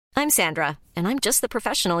I'm Sandra, and I'm just the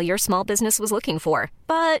professional your small business was looking for.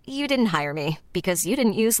 But you didn't hire me because you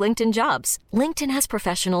didn't use LinkedIn Jobs. LinkedIn has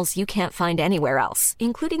professionals you can't find anywhere else,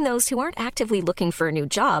 including those who aren't actively looking for a new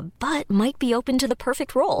job, but might be open to the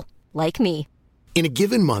perfect role, like me. In a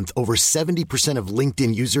given month, over 70% of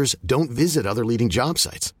LinkedIn users don't visit other leading job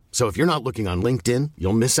sites. So if you're not looking on LinkedIn,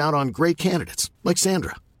 you'll miss out on great candidates like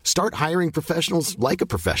Sandra. Start hiring professionals like a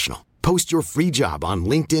professional. Post your free job on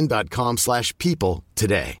linkedin.com/people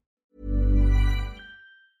today.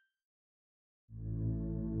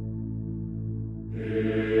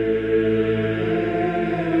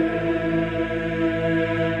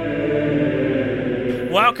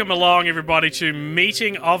 Welcome along, everybody, to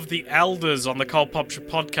Meeting of the Elders on the Cold Pop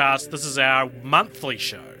Podcast. This is our monthly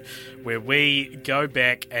show where we go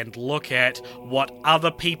back and look at what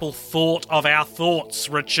other people thought of our thoughts.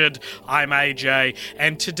 Richard, I'm AJ,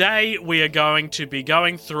 and today we are going to be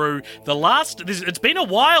going through the last... It's been a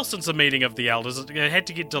while since the Meeting of the Elders. It had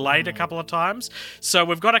to get delayed a couple of times, so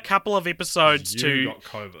we've got a couple of episodes You got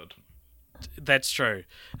COVID. That's true.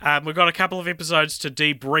 We've got a couple of episodes to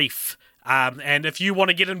debrief. And if you want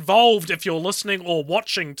to get involved, if you're listening or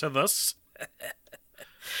watching to this,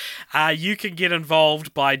 you can get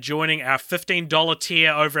involved by joining our $15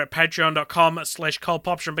 tier over at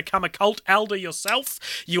patreon.com/coldpopture and become a cult elder yourself.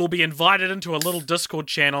 You will be invited into a little Discord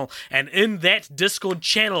channel, and in that Discord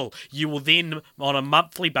channel, you will then, on a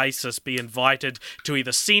monthly basis, be invited to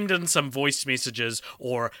either send in some voice messages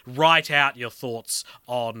or write out your thoughts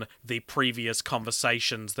on the previous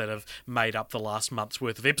conversations that have made up the last month's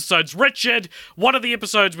worth of episodes. Richard, what are the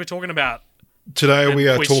episodes we're talking about? Today we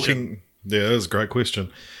are talking... Yeah, that's a great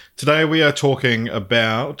question. Today we are talking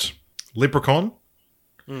about Leprechaun,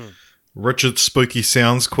 Richard's Spooky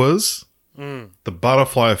Sounds Quiz, the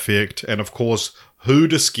Butterfly Effect, and of course, Who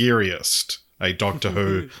the Scariest, a Doctor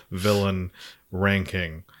Who villain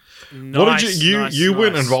ranking. What did you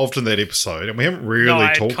weren't involved in that episode, and we haven't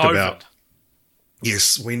really talked about...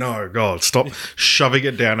 Yes, we know. God, stop shoving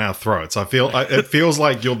it down our throats. It feels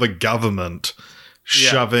like you're the government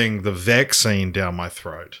shoving the vaccine down my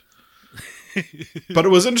throat. But it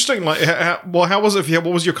was interesting. Like, how was it for you?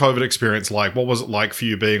 What was your COVID experience like? What was it like for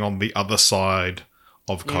you being on the other side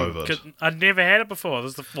of COVID? I'd never had it before. This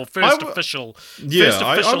is the first official.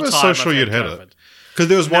 I was so sure you'd had it. Because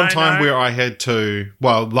there was one time where I had to.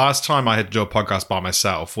 Well, last time I had to do a podcast by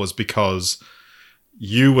myself was because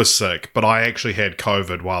you were sick, but I actually had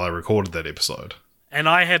COVID while I recorded that episode. And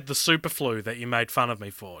I had the super flu that you made fun of me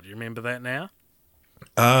for. Do you remember that now?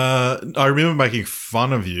 I remember making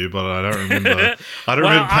fun of you, but I don't remember. I don't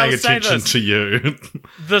remember paying attention to you.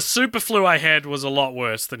 The super flu I had was a lot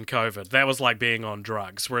worse than COVID. That was like being on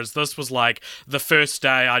drugs, whereas this was like the first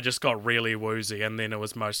day I just got really woozy, and then it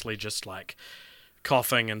was mostly just like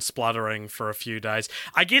coughing and spluttering for a few days.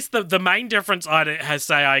 I guess the main difference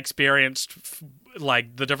I experienced,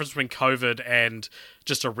 like the difference between COVID and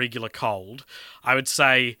just a regular cold, I would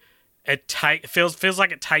say. It feels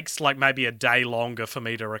like it takes like maybe a day longer for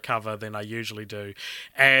me to recover than I usually do,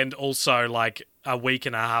 and also like a week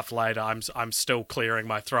and a half later, I'm still clearing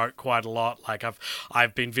my throat quite a lot. Like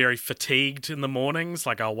I've been very fatigued in the mornings.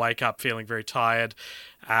 Like I'll wake up feeling very tired,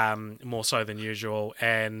 more so than usual,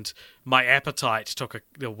 and my appetite took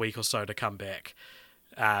a week or so to come back.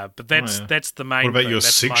 But that's the main. What about thing. your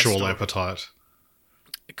That's sexual appetite?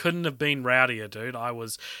 It couldn't have been rowdier, dude. I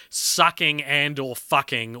was sucking and or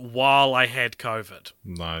fucking while I had COVID.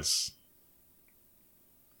 Nice.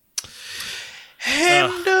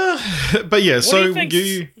 And, but yeah,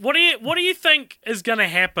 what do you think is going to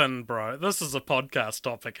happen, bro? This is a podcast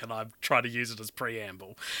topic, and I'm trying to use it as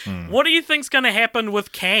preamble. What do you think's going to happen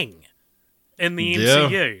with Kang in the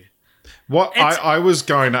MCU? What I was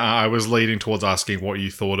leading towards asking what you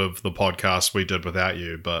thought of the podcast we did without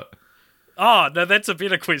you, but. Oh, no, that's a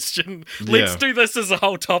better question. Let's do this as a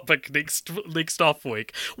whole topic next off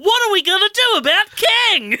week. What are we going to do about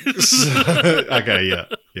Kang? Okay,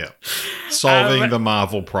 yeah. Solving the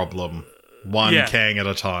Marvel problem. One Kang at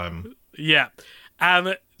a time. Yeah.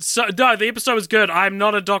 So, no, the episode was good. I'm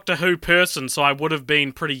not a Doctor Who person, so I would have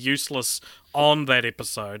been pretty useless on that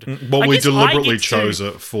episode. Well, we deliberately chose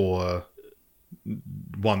it for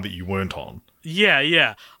one that you weren't on.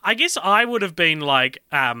 Yeah. I guess I would have been like...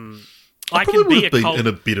 I can be in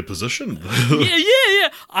a better position. yeah.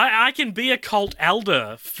 I can be a cult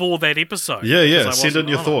elder for that episode. Yeah. Send in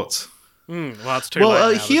your thoughts. Well, it's too late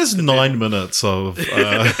now. Here's 9 minutes of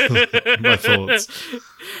my thoughts.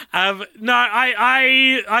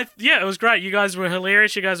 It was great. You guys were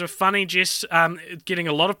hilarious. You guys were funny. Jess, getting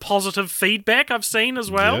a lot of positive feedback I've seen as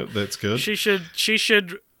well. Yeah, that's good. She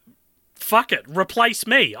should fuck it, replace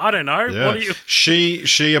me. I don't know. Yeah. What do you?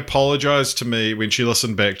 She apologized to me when she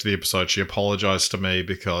listened back to the episode. She apologized to me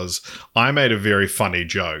because I made a very funny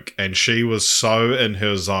joke, and she was so in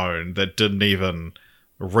her zone that didn't even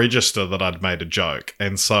register that I'd made a joke.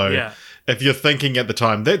 And so, if you're thinking at the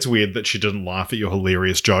time, that's weird that she didn't laugh at your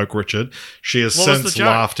hilarious joke, Richard. She has since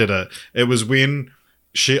laughed at it. It was when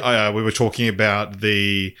we were talking about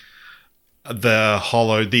the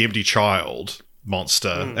empty child monster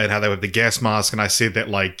and how they have the gas mask, and I said that,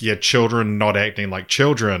 like, yeah, children not acting like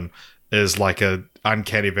children is like a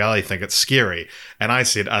uncanny valley thing. It's scary. And I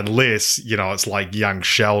said, unless, it's like young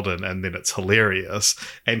Sheldon, and then it's hilarious.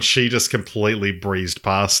 And she just completely breezed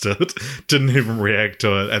past it, didn't even react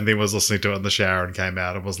to it, and then was listening to it in the shower and came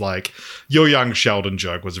out and was like, your young Sheldon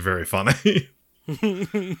joke was very funny.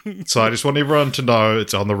 So I just want everyone to know,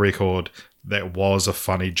 it's on the record, that was a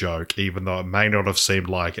funny joke, even though it may not have seemed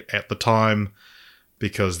like it at the time,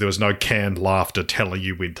 because there was no canned laughter telling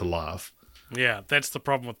you when to laugh. Yeah, that's the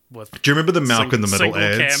problem with Do you remember the Malcolm in the Middle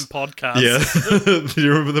ads? Single cam podcast. Yeah. Do you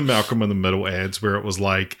remember the Malcolm in the Middle ads where it was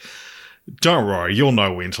like, don't worry, you'll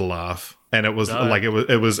know when to laugh. And it was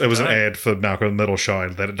it was an ad for Malcolm in the Middle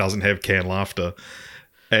showing that it doesn't have canned laughter.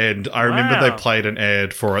 And I remember they played an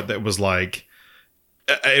ad for it that was like,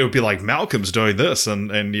 it would be like, Malcolm's doing this,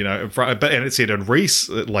 and it said, and Reese,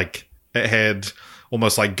 like, it had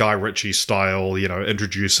almost like Guy Ritchie style,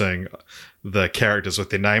 introducing the characters with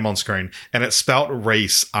their name on screen, and it spelt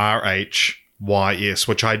Reese, R-H-Y-S,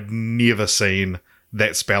 which I'd never seen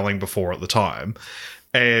that spelling before at the time.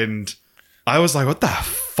 And I was like, what the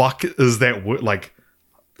fuck is that word? Like,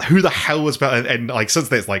 who the hell was spelling? And like, since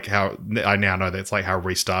that's like how I now know that's like how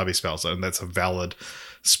Reese Darby spells it, and that's a valid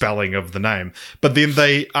spelling of the name. But then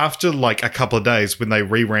they, after like a couple of days, when they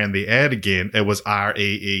reran the ad again, it was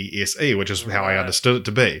R-E-E-S-E, which is how I understood it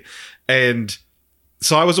to be. And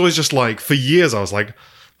so I was always just like, for years, I was like,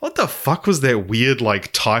 what the fuck was that weird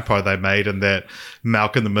like typo they made in that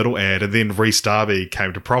Malcolm in the Middle ad? And then Reese Darby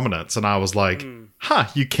came to prominence, and I was like,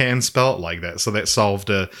 you can spell it like that. So that solved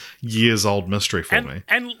a years-old mystery for me.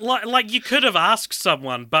 And like you could have asked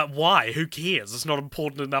someone, but why? Who cares? It's not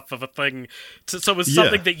important enough of a thing. So it was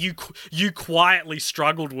something that you quietly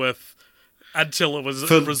struggled with until it was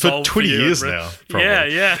resolved for 20 years now.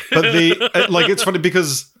 Probably. Yeah. But it's funny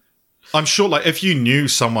because I'm sure, like, if you knew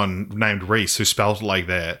someone named Reese who spelled it like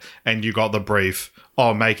that, and you got the brief,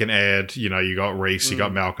 make an ad, you got Reese, you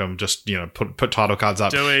got Malcolm, just, put title cards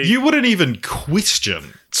up. You wouldn't even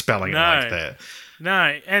question spelling it like that.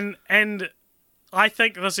 No, and I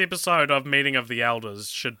think this episode of Meeting of the Elders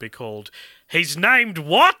should be called, He's Named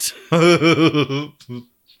What?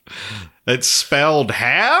 It's spelled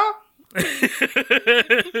how?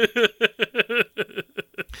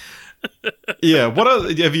 Yeah,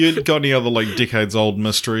 have you got any other like decades old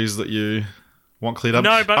mysteries that you want cleared up?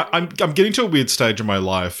 No, but I'm getting to a weird stage in my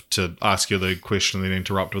life to ask you the question and then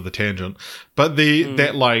interrupt with a tangent. But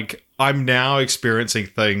that like I'm now experiencing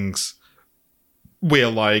things where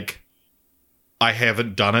like I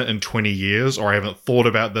haven't done it in 20 years, or I haven't thought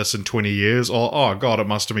about this in 20 years, or oh god, it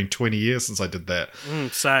must have been 20 years since I did that.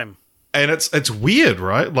 Same. And it's weird,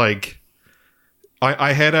 right? Like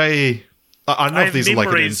I had a I don't know if these are like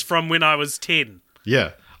memories from when I was 10.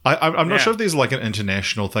 Yeah. I'm not sure if there's like an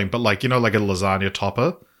international thing, but like, like a lasagna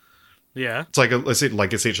topper. Yeah. It's like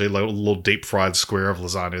essentially a little deep fried square of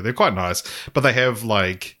lasagna. They're quite nice, but they have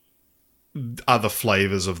like other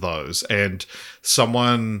flavors of those. And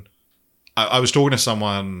I was talking to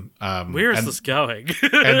someone. Where is this going?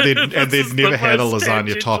 and they'd never had a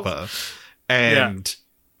lasagna topper. And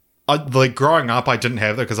like growing up, I didn't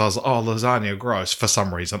have that because I was like, oh, lasagna, gross, for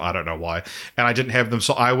some reason. I don't know why. And I didn't have them,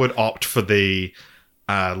 so I would opt for the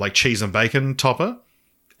like cheese and bacon topper.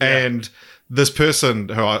 Yeah. And this person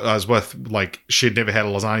who I was with, like, she'd never had a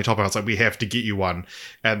lasagna topper. I was like, we have to get you one.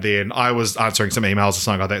 And then I was answering some emails or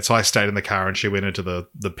something like that. So I stayed in the car and she went into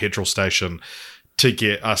the petrol station to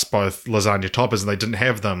get us both lasagna toppers, and they didn't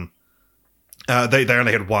have them. They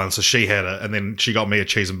only had one, so she had it, and then she got me a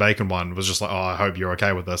cheese and bacon one. It was just like, oh, I hope you're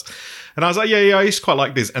okay with this. And I was like, yeah, I used to quite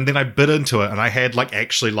like this. And then I bit into it, and I had like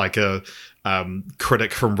actually like a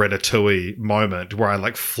critic from Ratatouille moment where I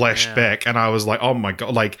like flashed back, and I was like, oh my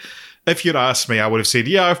god, like if you'd asked me, I would have said,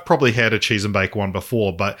 yeah, I've probably had a cheese and bacon one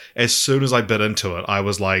before. But as soon as I bit into it, I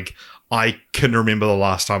was like, I can remember the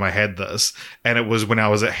last time I had this, and it was when I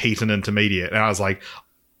was at Heaton Intermediate, and I was like,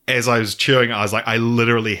 as I was chewing, I was like, I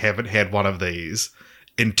literally haven't had one of these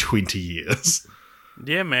in 20 years.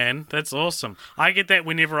 Yeah, man, that's awesome. I get that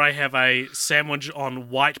whenever I have a sandwich on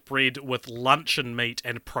white bread with luncheon meat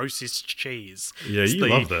and processed cheese. Yeah, you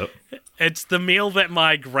love that. It's the meal that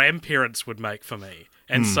my grandparents would make for me.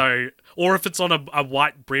 And so, or if it's on a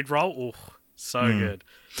white bread roll, oh, so good.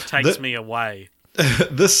 Takes me away.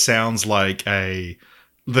 This sounds like my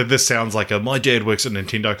dad works at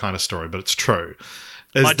Nintendo kind of story, but it's true.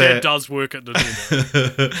 My dad does work at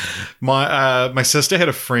Nintendo. My sister had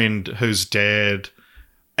a friend whose dad,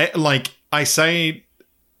 like I say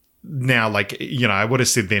now, like, you know, I would have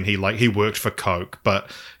said then he worked for Coke,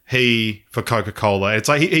 but for Coca-Cola, it's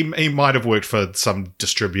like he might have worked for some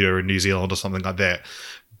distributor in New Zealand or something like that.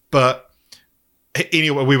 But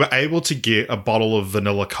anyway, we were able to get a bottle of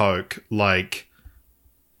vanilla Coke like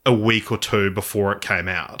a week or two before it came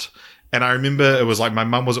out. And I remember it was like my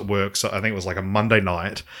mum was at work, so I think it was like a Monday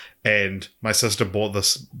night, and my sister brought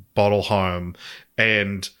this bottle home,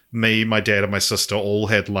 and me, my dad, and my sister all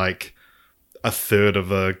had like a third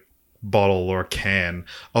of a bottle or a can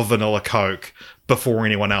of vanilla Coke before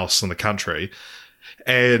anyone else in the country.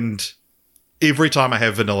 And every time I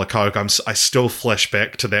have vanilla Coke, I still flash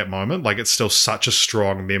back to that moment. Like, it's still such a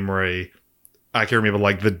strong memory. I can remember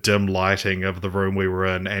like the dim lighting of the room we were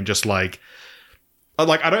in, and just like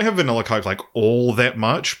I don't have vanilla Coke like all that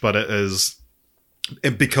much, but it is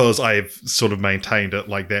because I've sort of maintained it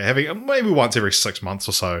like that. Having maybe once every 6 months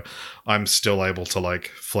or so, I'm still able to like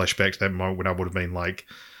flash back to that moment when I would have been like,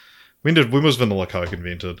 when was vanilla Coke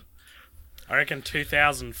invented? I reckon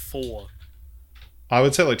 2004. I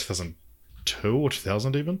would say like 2002 or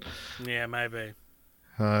 2000 even. Yeah, maybe.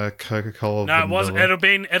 Coca-Cola. No,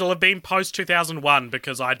 vanilla. it'll have been post 2001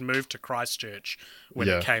 because I'd moved to Christchurch when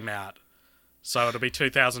it came out. So it'll be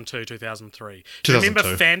 2002, 2003. Do you remember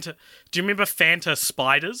Fanta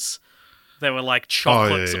Spiders? They were like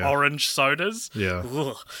chocolate orange sodas. Yeah.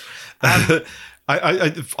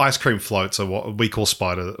 I ice cream floats are what we call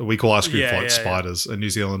ice cream floats spiders in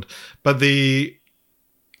New Zealand. But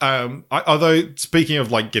although speaking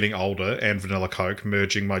of like getting older and vanilla Coke,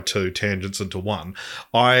 merging my two tangents into one,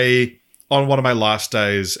 on one of my last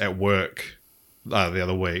days at work the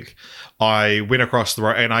other week, I went across the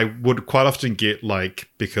road, and I would quite often get like,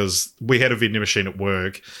 because we had a vending machine at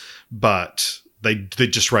work, but they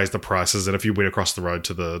just raised the prices, and if you went across the road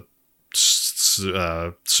to the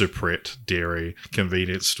Superette dairy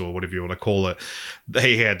convenience store, whatever you want to call it,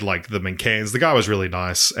 he had like them in cans. The guy was really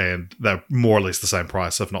nice, and they're more or less the same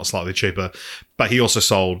price, if not slightly cheaper, but he also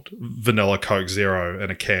sold vanilla Coke Zero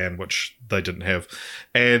in a can, which they didn't have.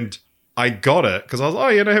 And I got it because I was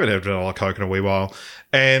like, I haven't had vanilla Coke in a wee while,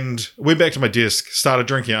 and went back to my desk, started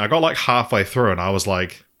drinking it. I got like halfway through, and I was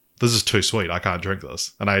like, this is too sweet, I can't drink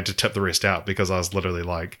this, and I had to tip the rest out because I was literally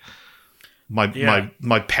like,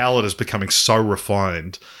 my palate is becoming so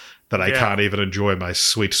refined that I can't even enjoy my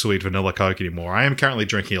sweet vanilla Coke anymore. I am currently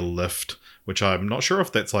drinking a Lift, which I'm not sure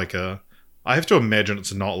if that's like I have to imagine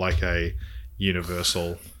it's not like a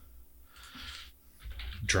universal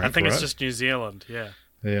drink. I think it's just New Zealand, Yeah.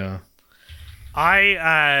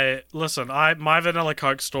 My vanilla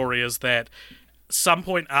Coke story is that some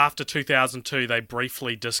point after 2002 they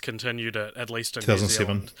briefly discontinued it, at least in 2007. New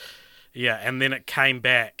Zealand. Yeah, and then it came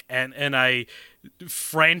back, and in a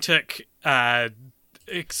frantic,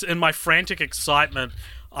 in my frantic excitement,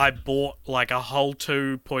 I bought like a whole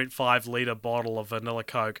 2.5 litre bottle of vanilla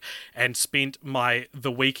Coke and spent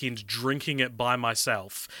the weekend drinking it by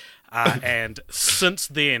myself. And since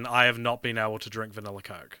then, I have not been able to drink vanilla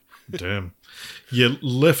Coke. Damn. Yeah,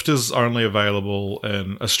 Lift is only available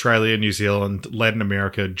in Australia, New Zealand, Latin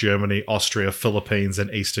America, Germany, Austria, Philippines,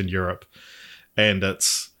 and Eastern Europe. And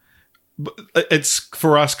it's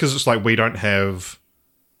for us because it's like we don't have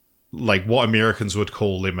like what Americans would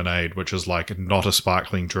call lemonade, which is like not a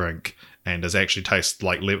sparkling drink and does actually taste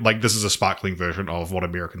like this is a sparkling version of what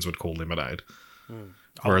Americans would call lemonade.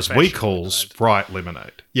 Whereas we call lemonade. Sprite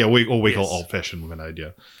lemonade. Yeah, we call old-fashioned lemonade,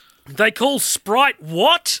 yeah. They call Sprite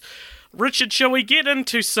what? Richard, shall we get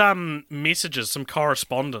into some messages, some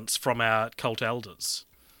correspondence from our cult elders?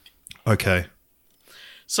 Okay.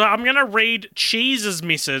 So I'm going to read Cheese's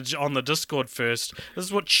message on the Discord first. This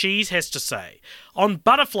is what Cheese has to say. On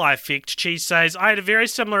Butterfly Effect, Cheese says, I had a very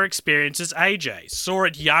similar experience as AJ. Saw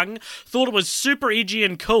it young, thought it was super edgy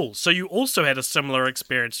and cool. So you also had a similar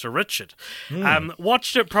experience to Richard.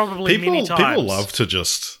 Watched it probably many times. People love to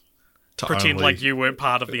just... pretend like you weren't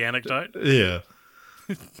part of the anecdote. Yeah.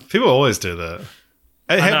 People always do that.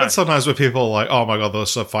 It happens sometimes where people are like, oh my god, that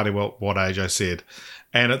was so funny what AJ said.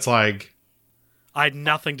 And it's like... I had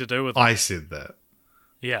nothing to do with it. I said that.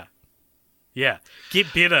 Yeah. Yeah.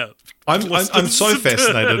 Get better. I'm so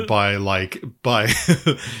fascinated by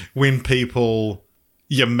when people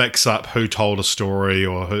mix up who told a story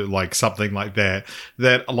or who like something like that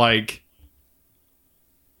like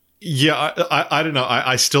Yeah, I don't know.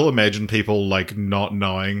 I still imagine people like not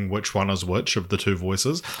knowing which one is which of the two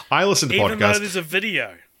voices. I listen to Even podcasts. though there's a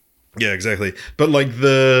video. Yeah, exactly. But like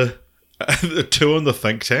the two in the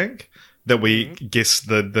think tank that we guessed,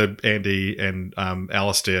 the Andy and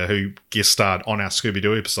Alistair who guest starred on our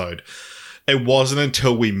Scooby-Doo episode, it wasn't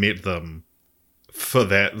until we met them for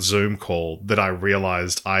that Zoom call that I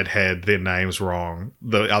realized I'd had their names wrong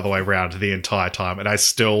the other way around the entire time, and I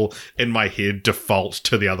still in my head default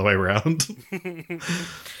to the other way around.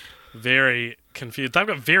 Very confused. They've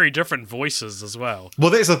got very different voices as well.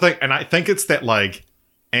 Well, that's the thing, and I think it's that like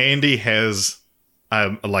Andy has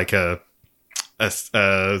like a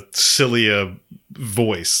sillier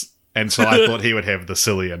voice, and so I thought he would have the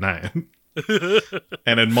sillier name.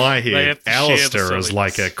 And in my head, Alistair is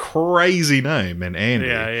like a crazy name, and Andy.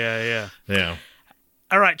 Yeah.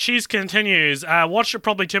 All right, Cheese continues. Watched it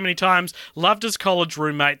probably too many times. Loved his college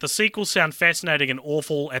roommate. The sequels sound fascinating and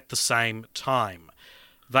awful at the same time.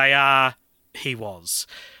 They are. He was.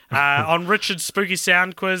 On Richard's Spooky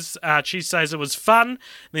Sound Quiz, Cheese says it was fun,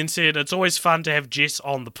 then said it's always fun to have Jess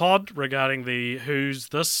on the pod regarding the who's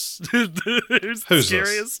this, who's the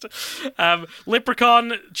scariest.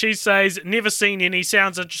 Leprechaun, Cheese says, never seen any,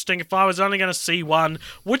 sounds interesting. If I was only going to see one,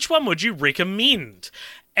 which one would you recommend?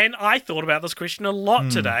 And I thought about this question a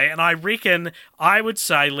lot today, and I reckon I would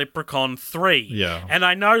say Leprechaun 3. Yeah. And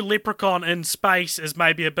I know Leprechaun in space is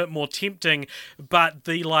maybe a bit more tempting, but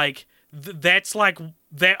the like... that's like,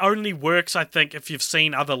 that only works, I think, if you've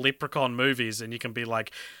seen other Leprechaun movies and you can be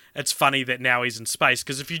like, it's funny that now he's in space.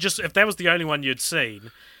 Because if that was the only one you'd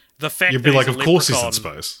seen, the fact you'd that be like, he's of course he's in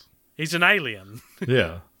space. He's an alien.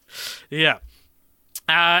 Yeah. Yeah.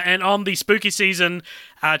 And on the spooky season,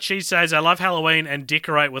 Cheese says, I love Halloween and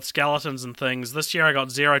decorate with skeletons and things. This year I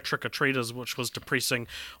got 0 trick-or-treaters, which was depressing.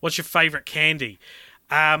 What's your favourite candy?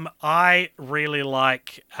 I really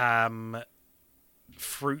like...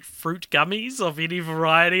 fruit gummies of any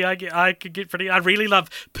variety. I could get pretty. I really love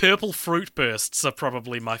purple fruit bursts. Are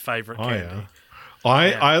probably my favorite candy.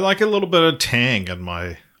 I like a little bit of tang in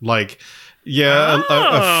my like. Yeah,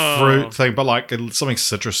 a fruit thing, but like something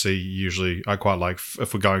citrusy. Usually, I quite like.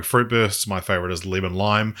 If we're going fruit bursts, my favorite is lemon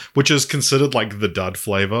lime, which is considered like the dud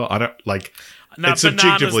flavor. I don't like. No, it's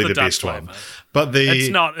objectively the best flavor. one, but it's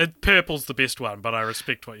not. Purple's the best one, but I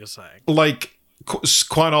respect what you're saying. Like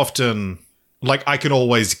quite often. Like, I can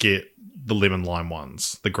always get the lemon lime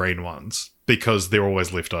ones, the green ones, because they're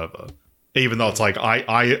always left over. Even though it's like,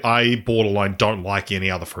 I borderline don't like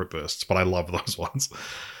any other fruit bursts, but I love those ones.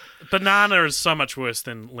 Banana is so much worse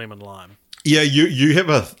than lemon lime. Yeah, you have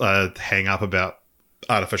a hang up about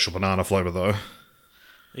artificial banana flavour, though.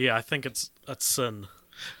 Yeah, I think it's sin.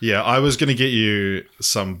 Yeah, I was going to get you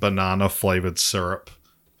some banana flavoured syrup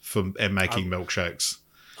and making milkshakes.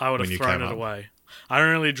 I would have thrown it away. I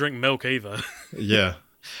don't really drink milk either. Yeah.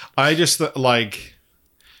 I just, like,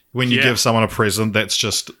 when you give someone a present, that's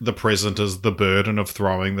just, the present is the burden of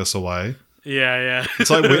throwing this away. Yeah. It's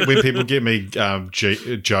like when people get me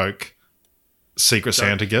joke Secret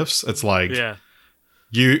Santa gifts, it's like,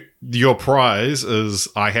 your prize is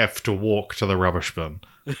I have to walk to the rubbish bin.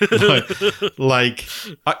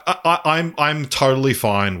 I'm totally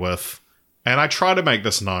fine with, and I try to make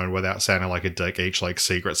this known without sounding like a dick each like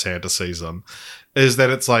Secret Santa season, is that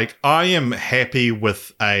it's like I am happy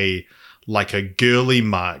with a girly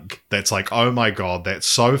mug that's like, oh my god, that's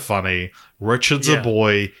so funny. Richard's a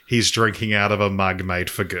boy, he's drinking out of a mug made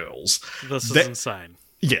for girls. This is insane.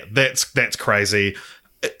 Yeah, that's crazy.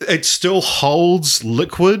 It still holds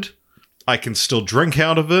liquid. I can still drink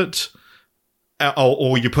out of it.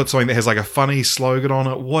 Or you put something that has like a funny slogan on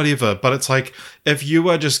it, whatever. But it's like, if you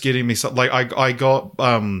are just getting me something, like I got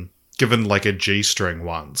given like a G-string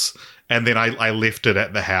once, and then I left it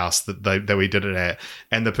at the house that we did it at,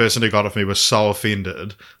 and the person who got it for me was so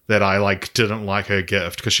offended that I like didn't like her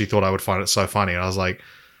gift because she thought I would find it so funny. And I was like,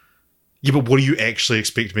 yeah, but what do you actually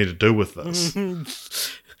expect me to do with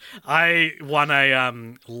this? I won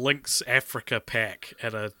a Lynx Africa pack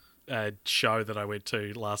at a show that I went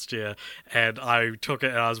to last year, and I took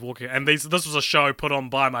it and I was walking, and this was a show put on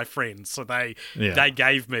by my friends, so they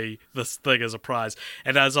gave me this thing as a prize.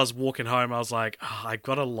 And as I was walking home, I was like, I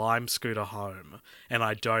got a Lime scooter home and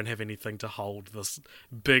I don't have anything to hold this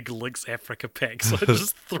big Lynx Africa pack, so I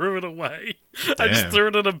just threw it away. I just threw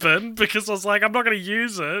it in a bin because I was like, I'm not going to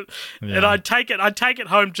use it, and I'd take it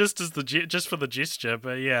home just for the gesture.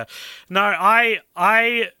 But yeah, no,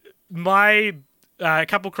 a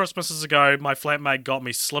couple Christmases ago, my flatmate got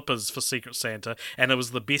me slippers for Secret Santa, and it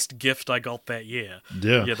was the best gift I got that year.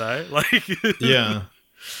 Yeah. You know? Like Yeah.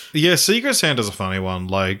 Yeah, Secret Santa's a funny one.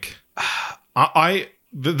 Like, I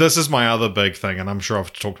this is my other big thing, and I'm sure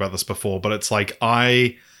I've talked about this before, but it's like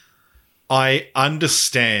I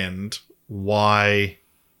understand why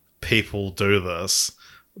people do this,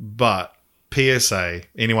 but PSA,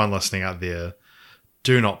 anyone listening out there,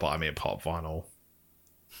 do not buy me a pop vinyl.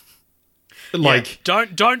 Like,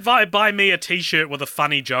 don't buy me a t-shirt with a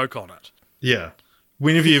funny joke on it. Yeah.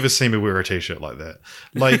 When have you ever seen me wear a t-shirt like that?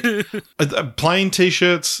 Like, plain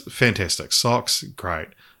t-shirts, fantastic. Socks, great.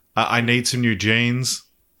 I need some new jeans,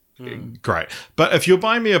 great. But if you're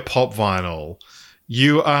buying me a pop vinyl,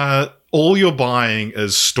 all you're buying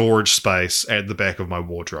is storage space at the back of my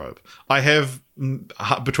wardrobe. I have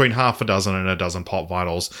between half a dozen and a dozen pop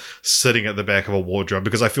vinyls sitting at the back of a wardrobe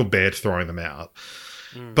because I feel bad throwing them out.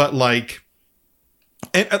 But like...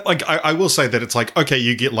 And like I will say that it's like, okay,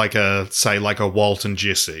 you get like a Walt and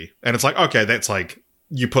Jesse, and it's like, okay, that's like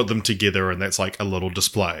you put them together and that's like a little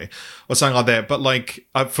display or something like that. But like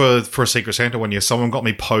for a Secret Santa one year, someone got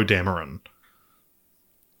me Poe Dameron,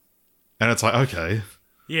 and it's like, okay,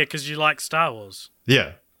 yeah, because you like Star Wars.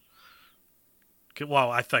 Yeah.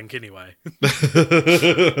 Well, I think anyway.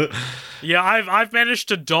 Yeah, I've managed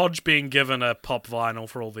to dodge being given a pop vinyl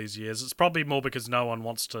for all these years. It's probably more because no one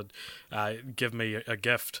wants to give me a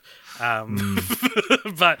gift. But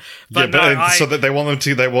so that they want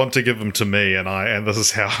to give them to me, and this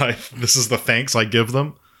is this is the thanks I give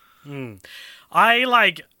them.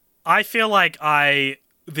 I feel like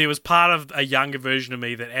there was part of a younger version of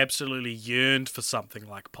me that absolutely yearned for something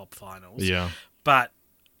like pop vinyls. Yeah, but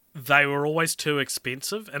they were always too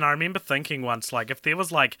expensive. And I remember thinking once, like, if there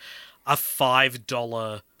was like a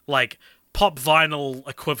 $5 like pop vinyl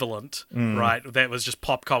equivalent, right, that was just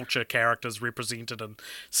pop culture characters represented in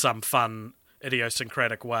some fun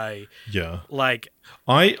idiosyncratic way. Yeah. Like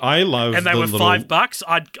I love, and they were $5.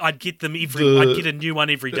 I'd get them I'd get a new one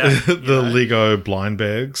every day. The Lego blind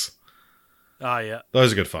bags. Oh yeah.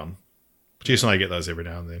 Those are good fun. Jason and I get those every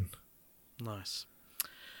now and then. Nice.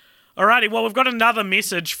 Alrighty, well, we've got another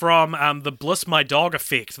message from the Bliss My Dog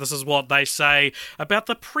Effect. This is what they say about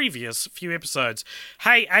the previous few episodes.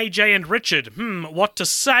 Hey, AJ and Richard, what to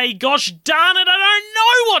say? Gosh darn it, I don't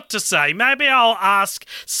know what to say. Maybe I'll ask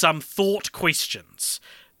some thought questions.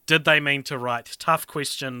 Did they mean to write tough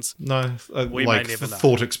questions? No, we like may never know.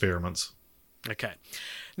 Thought experiments. Okay.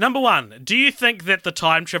 Number 1, do you think that the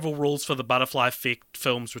time travel rules for the Butterfly Effect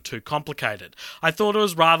films were too complicated? I thought it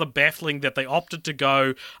was rather baffling that they opted to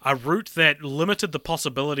go a route that limited the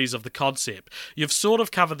possibilities of the concept. You've sort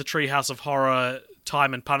of covered the Treehouse of Horror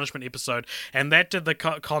Time and Punishment episode, and that did the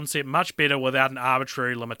concept much better without an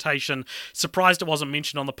arbitrary limitation. Surprised it wasn't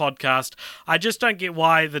mentioned on the podcast. I just don't get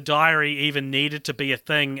why the diary even needed to be a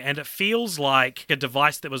thing, and it feels like a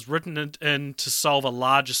device that was written in to solve a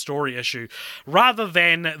larger story issue, rather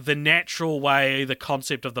than the natural way the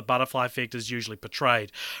concept of the butterfly effect is usually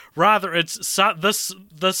portrayed. Rather, it's this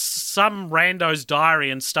some rando's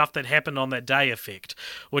diary and stuff that happened on that day effect,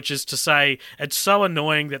 which is to say, it's so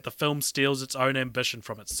annoying that the film steals its own ambition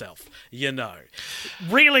from itself. You know.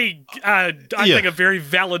 Really, I think a very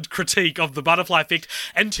valid critique of the butterfly effect.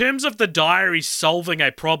 In terms of the diary solving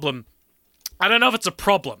a problem, I don't know if it's a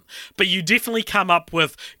problem, but you definitely come up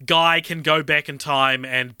with Guy can go back in time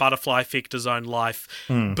and butterfly affect his own life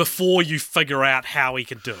before you figure out how he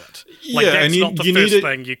can do it. Like, that's not the first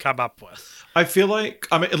thing you come up with. I feel like,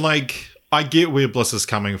 I mean, like, I get where Bliss is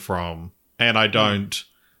coming from, and I don't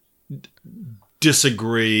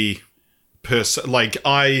disagree per se. Like,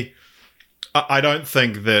 I don't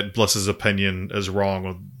think that Bliss's opinion is wrong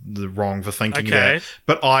or wrong for thinking that,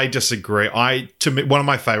 but I disagree. To me, one of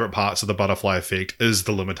my favorite parts of the butterfly effect is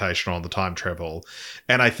the limitation on the time travel,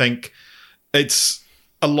 and I think it's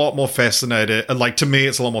a lot more fascinating. Like, to me,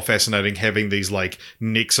 it's a lot more fascinating having these like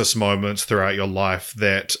nexus moments throughout your life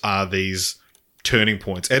that are these turning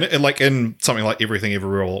points, and like in something like Everything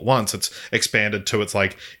Everywhere All at Once, it's expanded to it's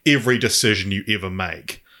like every decision you ever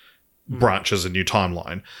make branches a new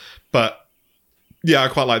timeline. But yeah, I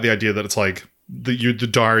quite like the idea that it's like the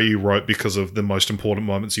diary you wrote because of the most important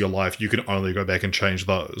moments of your life, you can only go back and change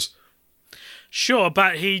those. Sure,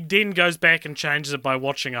 but he then goes back and changes it by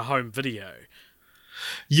watching a home video.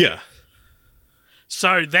 Yeah.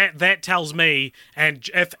 So that tells me, and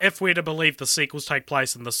if we're to believe the sequels take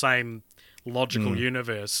place in the same logical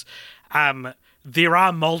universe, there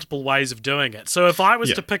are multiple ways of doing it. So if I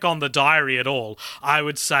was to pick on the diary at all, I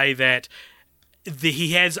would say that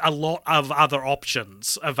he has a lot of other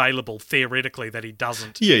options available theoretically that he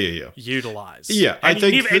doesn't utilize. Yeah,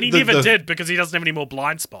 he never did because he doesn't have any more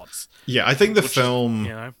blind spots. Yeah, I think the film,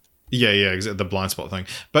 exactly, the blind spot thing.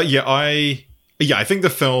 But I think the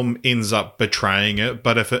film ends up betraying it.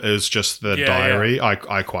 But if it is just the diary,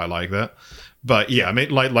 I quite like that. But yeah, I mean,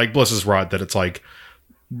 like Bliss is right that it's like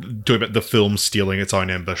doing about the film stealing its own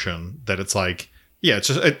ambition. That it's like, yeah, it's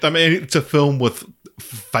just, it's a film with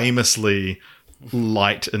famously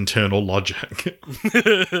light internal logic.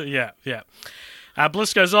 Yeah.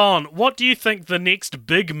 Bliss goes on, what do you think the next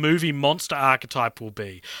big movie monster archetype will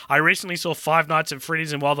be? I recently saw Five Nights at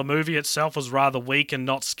Freddy's, and while the movie itself was rather weak and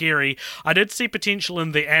not scary, I did see potential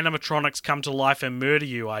in the animatronics come to life and murder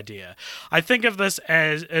you idea. I think of this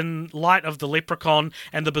as in light of the Leprechaun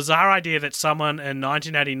and the bizarre idea that someone in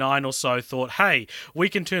 1989 or so thought, hey, we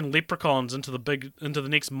can turn leprechauns into the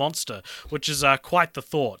next monster, which is quite the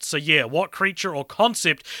thought. So yeah, what creature or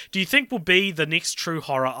concept do you think will be the next true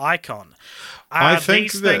horror icon? I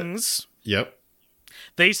think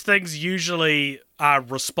these things usually are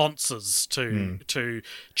responses to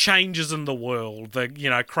changes in the world.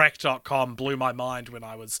 Crack.com blew my mind when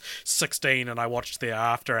I was 16 and I watched their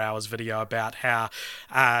After Hours video about how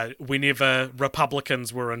whenever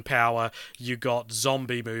Republicans were in power, you got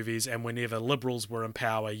zombie movies, and whenever Liberals were in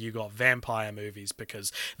power, you got vampire movies,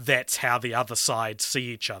 because that's how the other side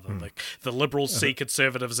see each other. The Liberals see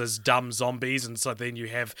Conservatives as dumb zombies, and so then you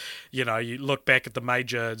have, you look back at the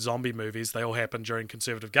major zombie movies, they all happen during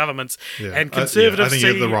Conservative governments, and Conservatives I think you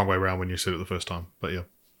have the wrong way around when you said it the first time, but yeah.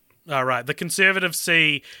 All right. The Conservatives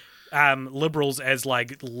see Liberals as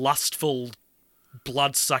like lustful,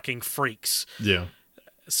 blood-sucking freaks. Yeah.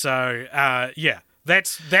 So,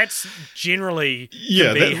 that's generally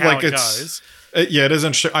how it goes. It is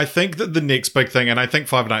interesting. I think that the next big thing, and I think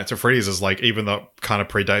Five Nights at Freddy's is like, even though it kind of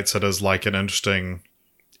predates it, is like an interesting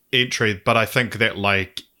entry, but I think that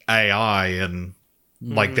like AI and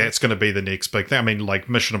like that's going to be the next big thing. I mean, like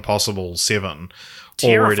Mission Impossible 7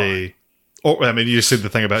 already. I mean, you said the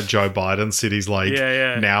thing about Joe Biden, said he's like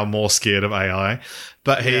now more scared of AI,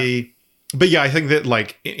 but I think that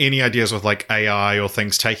like any ideas with like AI or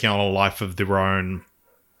things taking on a life of their own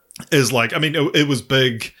is like, I mean, it was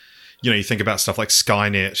big. You think about stuff like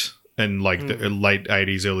Skynet in like the late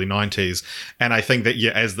 80s, early 90s, and I think that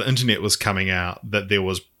as the internet was coming out, that there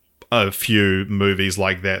was a few movies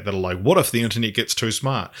like that are like, what if the internet gets too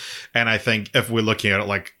smart? And I think if we're looking at it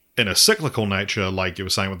like in a cyclical nature, like you were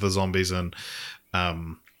saying with the zombies and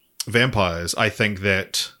vampires, I think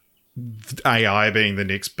that AI being the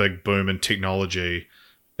next big boom in technology,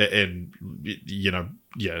 and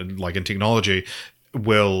like in technology,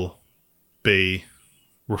 will be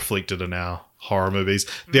reflected in our horror movies.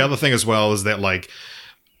 The other thing as well is that like,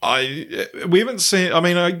 we haven't seen. I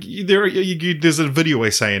mean, there's a video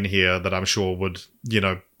essay in here that I'm sure would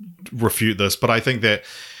refute this, but I think that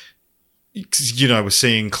we're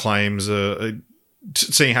seeing claims,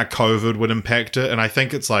 seeing how COVID would impact it, and I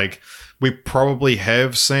think it's like we probably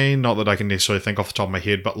have seen, not that I can necessarily think off the top of my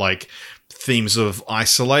head, but like themes of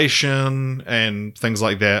isolation and things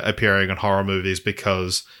like that appearing in horror movies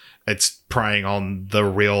because it's preying on the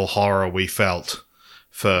real horror we felt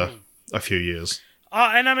for a few years. Oh,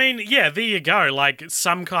 and I mean, yeah, there you go. Like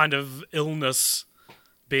some kind of illness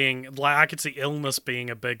being, like I could see illness being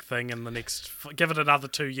a big thing in the next, give it another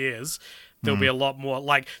 2 years, there'll be a lot more,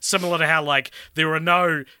 like similar to how like there were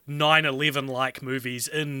no 9/11 like movies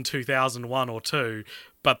in 2001 or 2,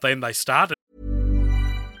 but then they started.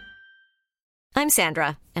 I'm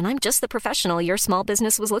Sandra, and I'm just the professional your small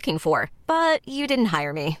business was looking for. But you didn't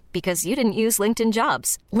hire me because you didn't use LinkedIn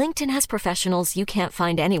Jobs. LinkedIn has professionals you can't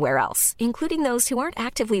find anywhere else, including those who aren't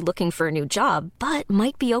actively looking for a new job, but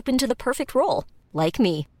might be open to the perfect role, like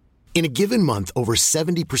me. In a given month, over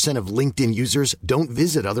 70% of LinkedIn users don't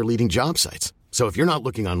visit other leading job sites. So if you're not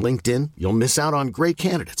looking on LinkedIn, you'll miss out on great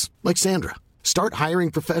candidates, like Sandra. Start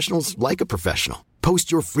hiring professionals like a professional. Post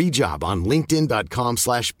your free job on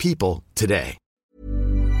linkedin.com/people today.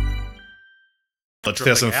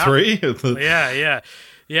 2003. Yeah.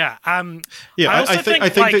 I think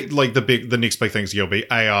that like the next big things will be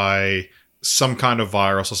AI, some kind of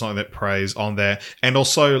virus or something that preys on that, and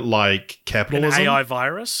also like capitalism. An AI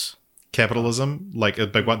virus. Capitalism, like a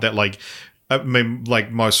big one that like, I mean,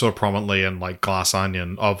 like most sort of prominently in like Glass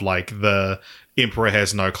Onion, of like the Emperor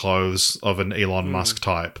has no clothes of an Elon Musk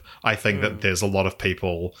type. I think that there's a lot of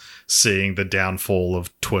people seeing the downfall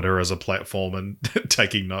of Twitter as a platform and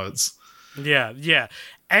taking notes. Yeah.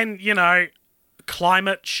 And,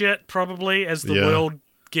 climate shit probably as the world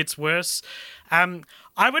gets worse.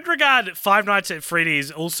 I would regard Five Nights at Freddy's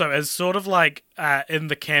also as sort of like in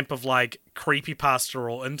the camp of like creepypasta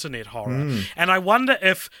or internet horror. And I wonder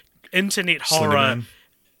if internet horror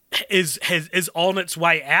is on its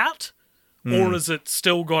way out, or is it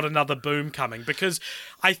still got another boom coming? Because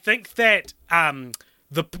I think that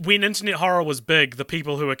when internet horror was big, the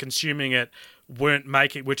people who were consuming it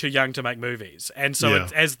were too young to make movies. And so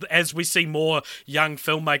as we see more young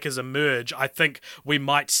filmmakers emerge, I think we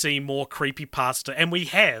might see more creepypasta, and we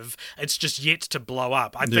have. It's just yet to blow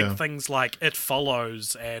up. I think things like It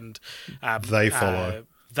Follows and They Follow.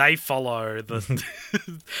 They follow the,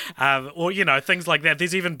 or things like that.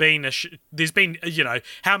 There's even been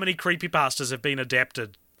how many creepypastas have been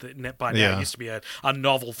adapted by now? It used to be a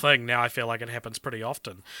novel thing. Now I feel like it happens pretty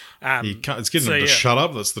often. It's getting them to shut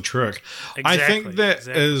up. That's the trick. Exactly, I think that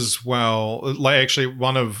is like actually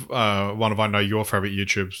one of I know your favorite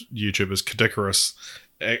YouTubers, Kadikarus,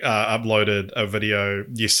 uploaded a video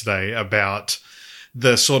yesterday about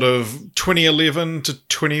the sort of 2011 to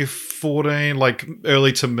 2014, like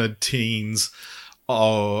early to mid-teens,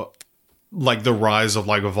 like the rise of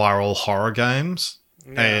like viral horror games.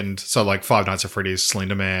 Yeah. And so like Five Nights at Freddy's,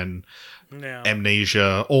 Slender Man,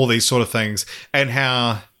 Amnesia, all these sort of things. And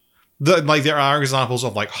how there are examples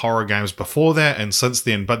of like horror games before that and since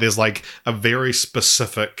then, but there's like a very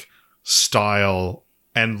specific style,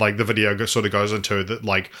 and like the video sort of goes into that,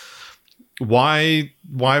 like, why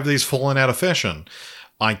have these fallen out of fashion?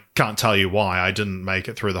 I can't tell you why. I didn't make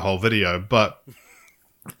it through the whole video, but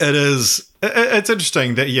it's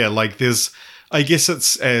interesting that, like there's, I guess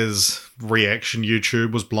it's as reaction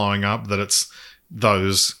YouTube was blowing up that it's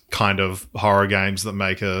those kind of horror games that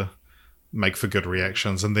make for good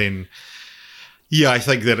reactions. And then, I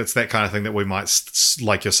think that it's that kind of thing that we might,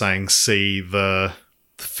 like you're saying, see the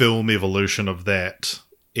film evolution of that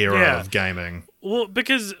era of gaming. Well,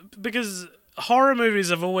 because horror movies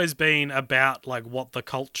have always been about like what the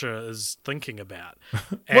culture is thinking about.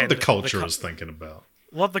 What the culture is thinking about.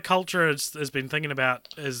 What the culture has been thinking about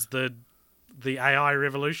is the AI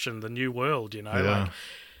revolution, the new world, like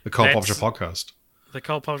the Cult Popture Podcast. The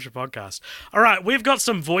Cult Popture Podcast. All right, we've got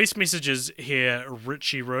some voice messages here,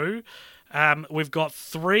 Richie Roo. We've got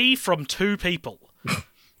 3 from 2 people.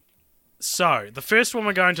 So, the first one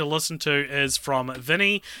we're going to listen to is from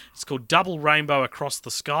Vinny. It's called Double Rainbow Across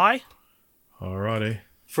the Sky. Alrighty.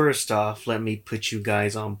 First off, let me put you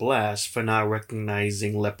guys on blast for not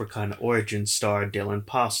recognizing Leprechaun Origins star Dylan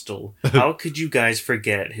Postel. How could you guys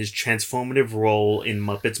forget his transformative role in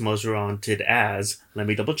Muppets Most Wanted as, let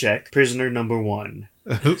me double check, prisoner number 1.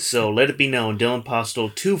 So let it be known, Dylan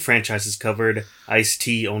Postel 2 franchises covered,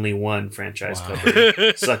 Ice-T only 1 franchise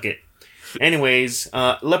covered. Suck it. Anyways,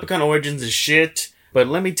 Leprechaun Origins is shit. But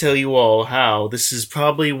let me tell you all how this is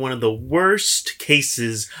probably one of the worst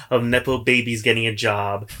cases of Nepo babies getting a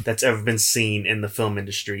job that's ever been seen in the film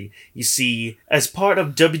industry. You see, as part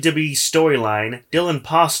of WWE's storyline, Dylan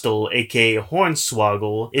Postel, aka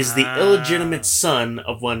Hornswoggle, is the illegitimate son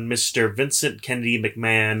of one Mr. Vincent Kennedy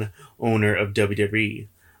McMahon, owner of WWE.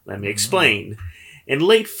 Let me explain. In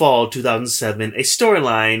late fall 2007, a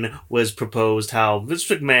storyline was proposed how Vince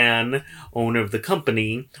McMahon, owner of the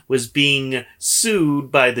company, was being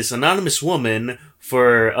sued by this anonymous woman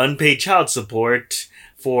for unpaid child support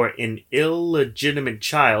for an illegitimate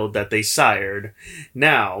child that they sired.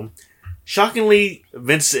 Now, shockingly,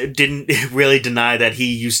 Vince didn't really deny that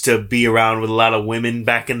he used to be around with a lot of women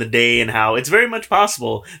back in the day and how it's very much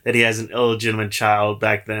possible that he has an illegitimate child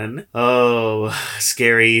back then. Oh,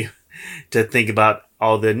 scary to think about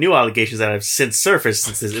all the new allegations that have since surfaced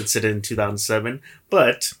since this incident in 2007.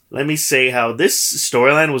 But let me say how this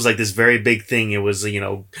storyline was like this very big thing. It was,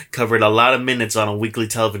 covered a lot of minutes on a weekly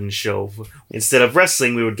television show. Instead of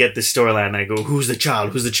wrestling, we would get this storyline and I go, who's the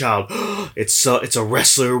child? Who's the child? It's a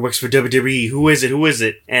wrestler who works for WWE. Who is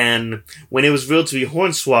it? And when it was revealed to be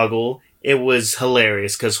Hornswoggle, it was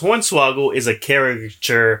hilarious because Hornswoggle is a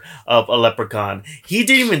caricature of a leprechaun. He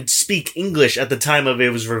didn't even speak English at the time of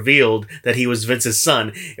it was revealed that he was Vince's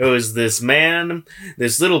son. It was this man,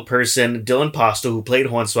 this little person, Dylan Postel, who played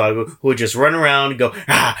Hornswoggle, who would just run around and go,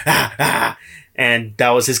 ah, ah, ah. And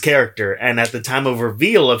that was his character. And at the time of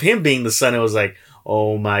reveal of him being the son, it was like,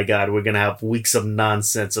 oh my god, we're gonna have weeks of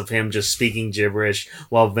nonsense of him just speaking gibberish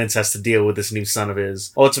while Vince has to deal with this new son of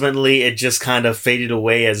his. Ultimately, it just kind of faded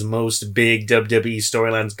away as most big WWE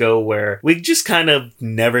storylines go, where we just kind of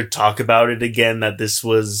never talk about it again, that this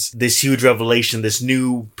was this huge revelation. This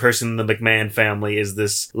new person in the McMahon family is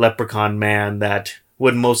this leprechaun man that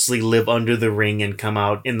would mostly live under the ring and come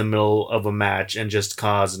out in the middle of a match and just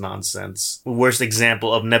cause nonsense. Worst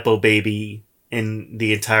example of Nepo baby in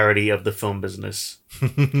the entirety of the film business.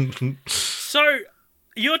 So,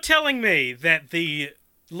 you're telling me that the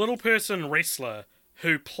little person wrestler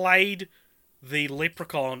who played the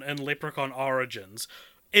Leprechaun in Leprechaun Origins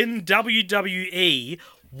in WWE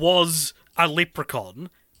was a leprechaun,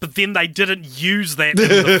 but then they didn't use that in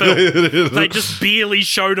the film. They just barely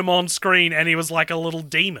showed him on screen and he was like a little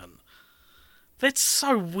demon. That's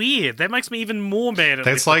so weird. That makes me even more mad at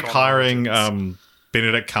That's like Leprechaun hiring Origins.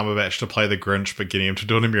 Benedict Cumberbatch to play the Grinch, but getting him to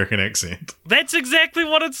do an American accent. That's exactly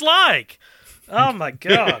what it's like. Oh my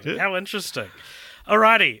god, how interesting.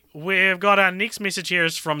 Alrighty, we've got our next message here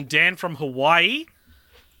is from Dan from Hawaii.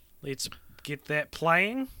 Let's get that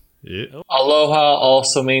playing. Yeah. Aloha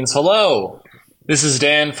also means hello. This is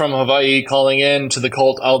Dan from Hawaii calling in to the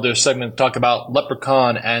Cult Elder segment to talk about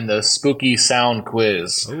Leprechaun and the Spooky Sound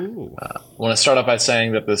Quiz. I want to start off by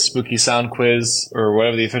saying that the Spooky Sound Quiz, or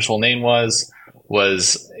whatever the official name was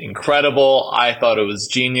incredible. I thought it was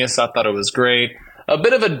genius. I thought it was great. A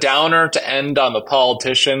bit of a downer to end on the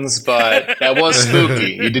politicians, but that was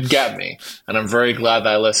spooky. You did get me. And I'm very glad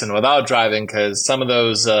that I listened without driving, because some of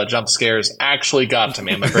those jump scares actually got to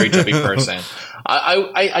me. I'm a very jumpy person.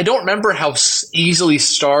 I don't remember how easily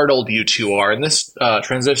startled you two are, and this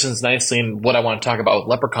transitions nicely in what I want to talk about with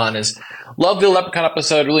Leprechaun is, love the Leprechaun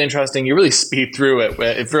episode, really interesting. You really speed through it.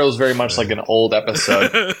 It feels very much like an old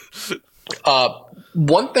episode.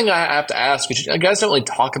 One thing I have to ask, which you guys don't really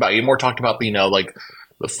talk about, you more talked about, like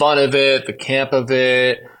the fun of it, the camp of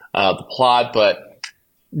it, the plot, but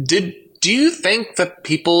do you think that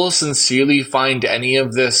people sincerely find any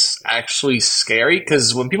of this actually scary?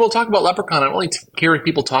 Because when people talk about Leprechaun, I don't really hear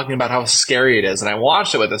people talking about how scary it is. And I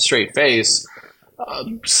watched it with a straight face,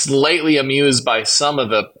 slightly amused by some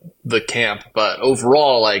of the camp. But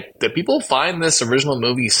overall, do people find this original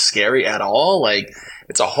movie scary at all?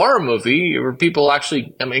 It's a horror movie where people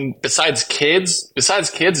actually, besides kids,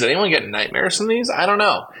 did anyone get nightmares from these? I don't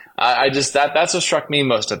know. That's what struck me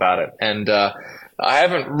most about it. And, I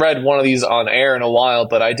haven't read one of these on air in a while,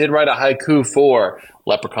 but I did write a haiku for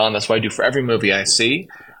Leprechaun. That's what I do for every movie I see,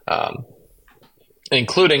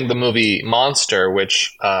 including the movie Monster,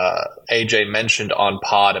 which AJ mentioned on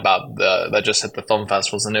Pod about that just hit the film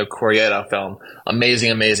festivals, the new Corriere film.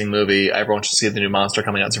 Amazing, amazing movie. Everyone should see the new Monster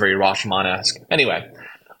coming out. It's very Rashomon-esque. Anyway,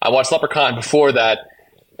 I watched Leprechaun before that,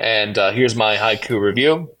 and here's my haiku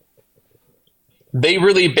review. They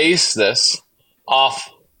really base this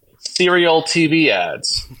off serial TV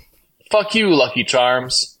ads. Fuck you, Lucky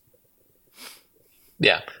Charms.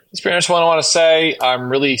 Yeah. That's pretty much what I want to say.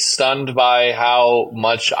 I'm really stunned by how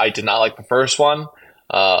much I did not like the first one.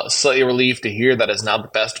 Slightly relieved to hear that it's not the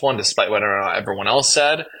best one, despite what everyone else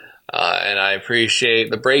said. And I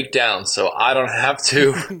appreciate the breakdown, so I don't have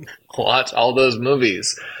to watch all those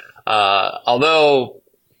movies. Although,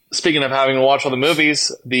 speaking of having to watch all the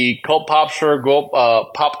movies, the Cult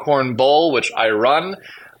Popcorn Bowl, which I run,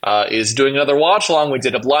 is doing another watch-along. We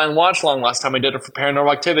did a blind watch-along last time we did it for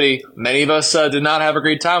Paranormal Activity. Many of us did not have a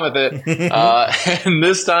great time with it. And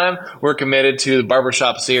this time, we're committed to the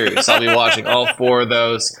Barbershop series. I'll be watching all 4 of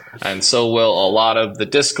those, and so will a lot of the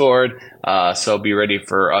Discord. So be ready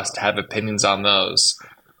for us to have opinions on those.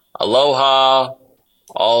 Aloha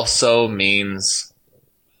also means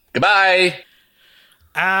goodbye.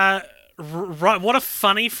 Right, what a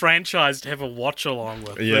funny franchise to have a watch-along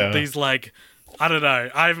with. Yeah. These, I don't know.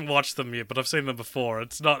 I haven't watched them yet, but I've seen them before.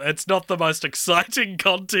 It's not the most exciting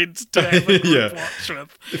content to have a group watch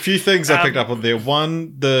with. A few things I picked up on there.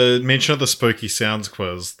 One, the mention of the Spooky Sounds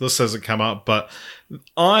quiz. This hasn't come up, but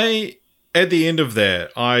at the end of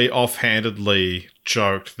that, I offhandedly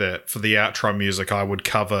joked that for the outro music, I would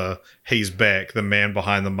cover He's Back, The Man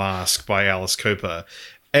Behind the Mask by Alice Cooper.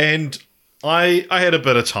 And I had a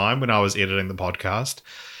bit of time when I was editing the podcast,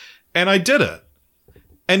 and I did it.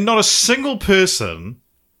 And not a single person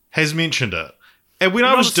has mentioned it. And when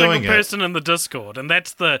I was doing it, not a single person in the Discord, and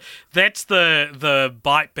that's the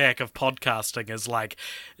bite back of podcasting is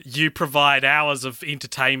you provide hours of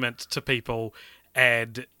entertainment to people,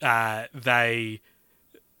 and they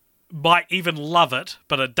might even love it,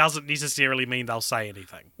 but it doesn't necessarily mean they'll say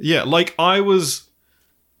anything. Yeah,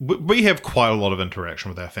 we have quite a lot of interaction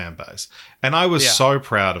with our fan base, and I was so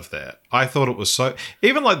proud of that. I thought it was so,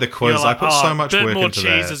 even the quiz, I put so much work into that. More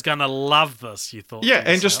Cheese is gonna love this. You thought, yeah,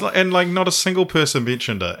 and not a single person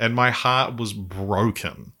mentioned it, and my heart was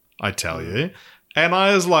broken. I tell you, and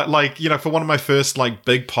I was for one of my first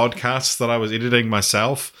big podcasts that I was editing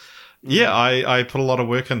myself, I put a lot of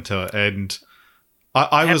work into it, and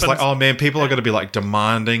I was oh man, people are going to be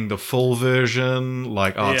demanding the full version.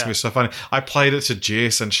 It's going to be so funny. I played it to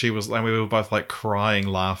Jess, and we were both crying,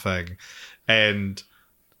 laughing. And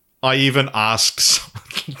I even asked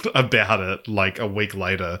about it a week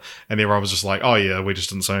later, and everyone was just oh yeah, we just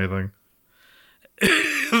didn't say anything.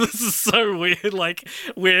 this is so weird. Like,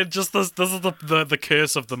 we're just this is the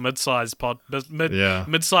curse of the mid-size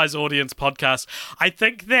mid-size audience podcast. I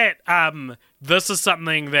think that this is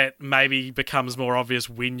something that maybe becomes more obvious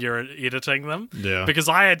when you're editing them. Yeah. Because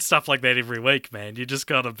I had stuff like that every week, man. You just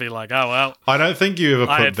got to be like, oh well. I don't think you ever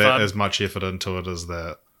put that fun. as much effort into it as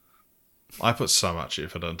that. I put so much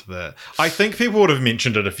effort into that. I think people would have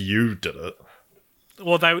mentioned it if you did it.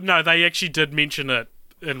 Well, they actually did mention it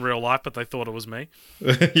in real life, but they thought it was me.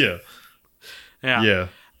 Yeah. Yeah.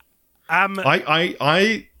 I'm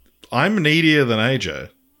needier than AJ.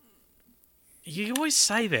 You always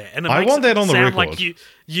say that, and I want that on the record. Like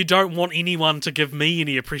you don't want anyone to give me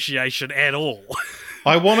any appreciation at all.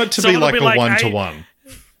 I want it to be like a one-to-one.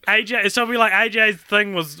 AJ, so it'll be like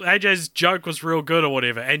AJ's joke was real good or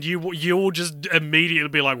whatever, and you will just immediately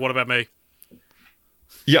be like, "What about me?"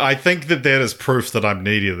 Yeah, I think that is proof that I'm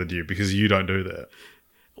needier than you because you don't do that.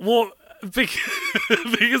 Well,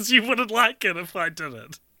 because you wouldn't like it if I did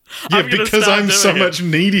it. Yeah, because I'm so much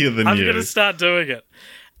needier than you. I'm going to start doing it.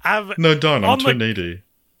 No, don't. I'm too needy.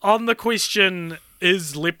 On the question,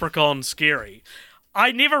 is Leprechaun scary?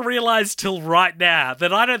 I never realised till right now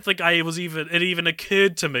that I don't think it even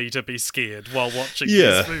occurred to me to be scared while watching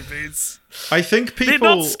these movies. I think people...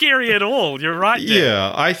 They're not scary at all, you're right, Dan.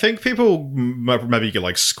 Yeah, I think people maybe get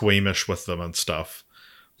like squeamish with them and stuff.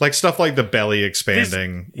 Like stuff like the belly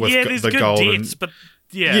expanding with the golden... Deaths, but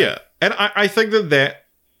yeah. Yeah, and I think that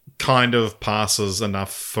kind of passes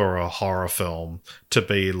enough for a horror film to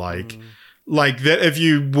be like... Like, that if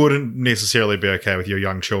you wouldn't necessarily be okay with your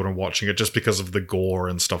young children watching it just because of the gore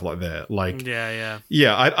and stuff like that. Like, yeah.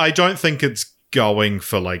 I don't think it's going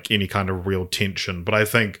for, like, any kind of real tension, but I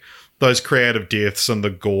think those creative deaths and the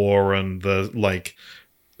gore and the, like,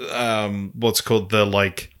 what's called the,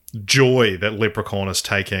 like, joy that Leprechaun is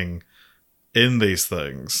taking in these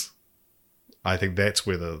things, I think that's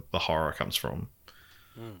where the horror comes from.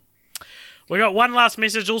 We got one last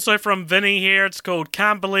message also from Vinny here. It's called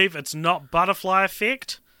Can't Believe It's Not Butterfly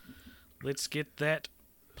Effect. Let's get that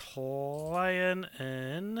playing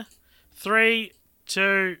in 3,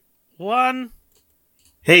 2, 1.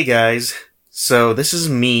 Hey guys. So this is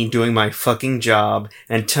me doing my fucking job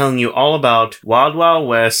and telling you all about Wild Wild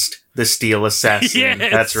West, the Steel Assassin.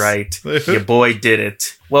 Yes. That's right. Your boy did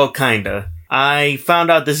it. Well, kinda. I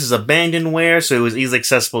found out this is abandonware, so it was easily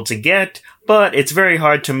accessible to get, but it's very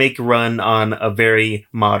hard to make run on a very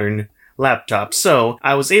modern laptop. So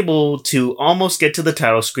I was able to almost get to the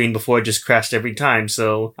title screen before it just crashed every time.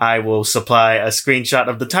 So I will supply a screenshot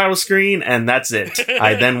of the title screen and that's it.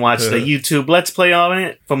 I then watched a YouTube Let's Play on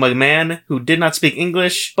it from a man who did not speak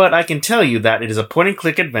English, but I can tell you that it is a point and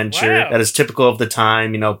click adventure that is typical of the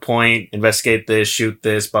time, point, investigate this, shoot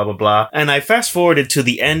this, blah, blah, blah. And I fast forwarded to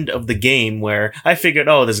the end of the game where I figured,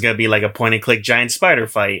 there's going to be like a point and click giant spider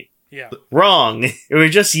fight. Yeah. Wrong. It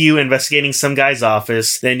was just you investigating some guy's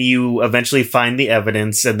office, then you eventually find the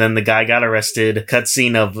evidence, and then the guy got arrested.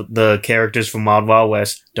 Cutscene of the characters from Wild Wild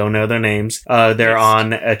West, don't know their names. They're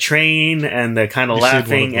on a train, and they're kind of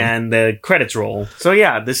laughing, and the credits roll. So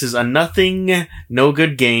yeah, this is a nothing, no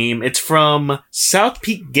good game. It's from South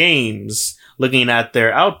Peak Games. Looking at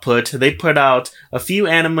their output, they put out a few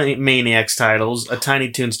Animaniacs titles, a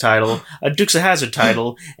Tiny Toons title, a Dukes of Hazzard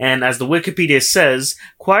title, and as the Wikipedia says,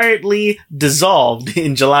 quietly dissolved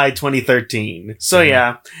in July 2013. So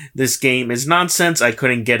yeah, this game is nonsense. I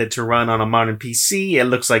couldn't get it to run on a modern PC. It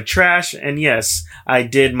looks like trash, and yes, I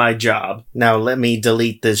did my job. Now let me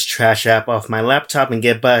delete this trash app off my laptop and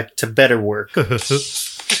get back to better work. I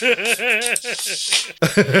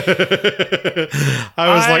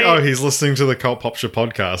was like, he's listening to the Cult Popture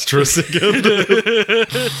podcast for a second.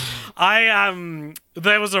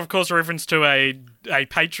 There was, of course, a reference to a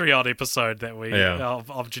Patreon episode that we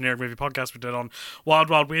of Generic Movie Podcast we did on Wild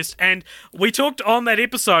Wild West, and we talked on that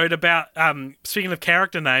episode about speaking of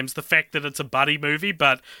character names, the fact that it's a buddy movie,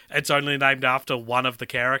 but it's only named after one of the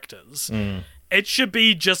characters. It should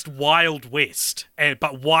be just Wild West,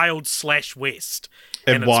 but Wild/West.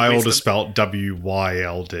 And Wild is spelled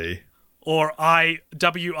W-Y-L-D. Or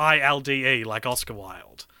W-I-L-D-E, like Oscar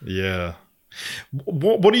Wilde. Yeah.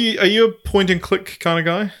 What are you a point and click kind of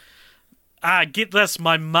guy? Get this,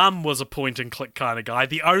 my mum was a point and click kind of guy.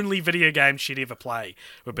 The only video game she'd ever play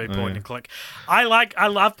would be point and click. I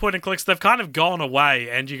love point and clicks. They've kind of gone away,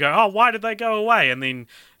 and you go, why did they go away? And then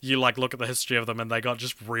you look at the history of them, and they got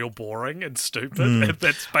just real boring and stupid.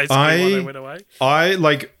 That's basically why they went away. I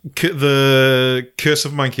like the Curse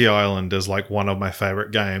of Monkey Island is like one of my favorite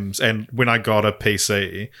games, and when I got a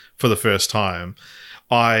PC for the first time,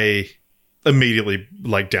 I immediately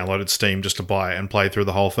downloaded Steam just to buy it and play through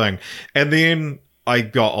the whole thing. And then I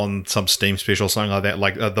got on some Steam special or something like that,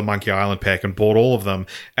 like the Monkey Island pack, and bought all of them.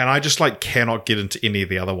 And I just like cannot get into any of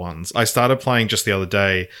the other ones. I started playing just the other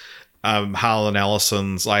day, Harlan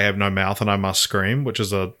Ellison's I Have No Mouth and I Must Scream, which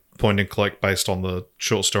is a point and click based on the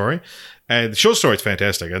short story. And the short story is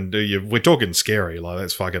fantastic. And we're talking scary, like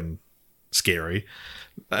that's fucking scary.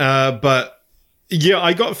 But yeah,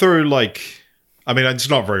 I got through like, I mean, it's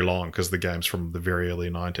not very long because the game's from the very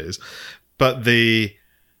early 90s. But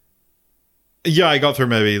yeah, I got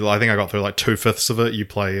through I think I got through like 2/5 of it. You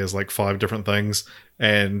play as like 5 different things.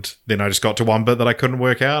 And then I just got to one bit that I couldn't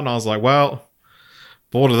work out. And I was like, well,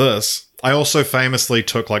 bored of this. I also famously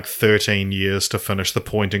took like 13 years to finish the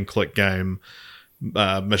point and click game,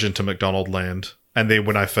 Mission to McDonald Land. And then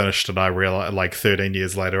when I finished it, I realized like 13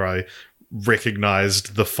 years later, I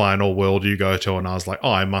recognized the final world you go to. And I was like,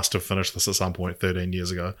 oh, I must have finished this at some point 13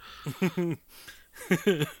 years ago.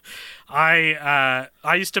 I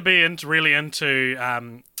used to be really into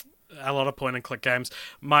a lot of point and click games.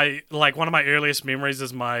 One of my earliest memories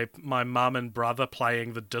is my mum and brother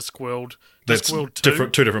playing the Discworld. That's Discworld 2.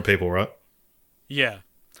 Two different people, right? Yeah,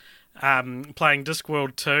 playing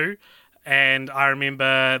Discworld 2, and I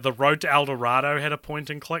remember the Road to El Dorado had a point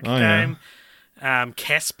and click game. Yeah.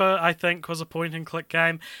 Casper, I think, was a point and click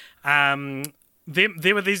game.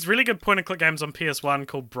 There were these really good point-and-click games on PS1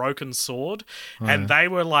 called Broken Sword, and they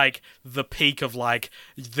were like the peak of like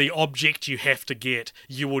the object you have to get.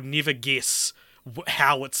 You will never guess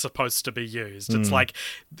how it's supposed to be used. It's like,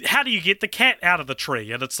 how do you get the cat out of the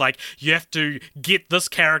tree? And it's like, you have to get this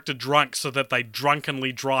character drunk so that they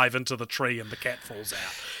drunkenly drive into the tree and the cat falls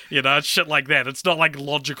out. You know, shit like that. It's not like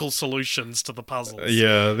logical solutions to the puzzles.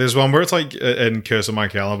 Yeah, there's one where it's like in Curse of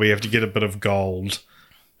Monkey Island where you have to get a bit of gold.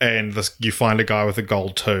 And you find a guy with a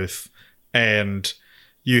gold tooth, and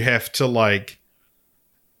you have to like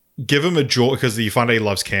give him a jaw because you find out he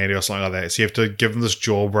loves candy or something like that. So you have to give him this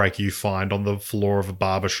jawbreak you find on the floor of a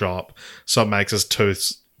barber shop, so it makes his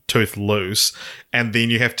tooth loose, and then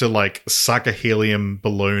you have to like suck a helium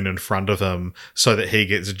balloon in front of him so that he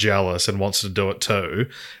gets jealous and wants to do it too,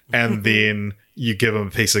 and then you give him a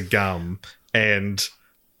piece of gum, and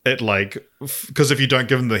it like because if you don't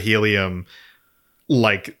give him the helium.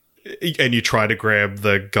 Like, and you try to grab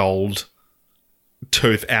the gold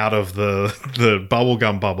tooth out of the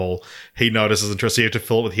bubblegum bubble, he notices interest. So you have to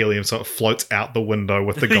fill it with helium so it floats out the window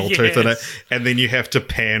with the gold tooth in it. And then you have to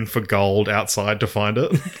pan for gold outside to find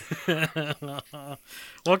it.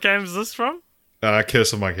 What game is this from?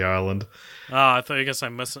 Curse of Monkey Island. Oh, I thought you were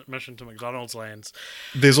going to say Mission to McDonald's Lands.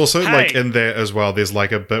 There's also, like, in there as well, there's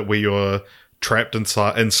like a bit where you're trapped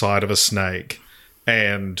inside of a snake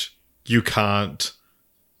and you can't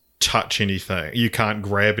touch anything. You can't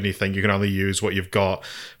grab anything. You can only use what you've got.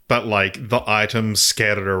 But like the items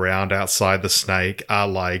scattered around outside the snake are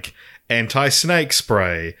like anti-snake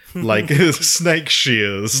spray, like snake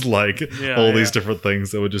shears, like all these different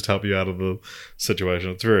things that would just help you out of the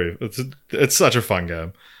situation. It's such a fun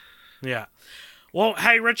game. Yeah. Well,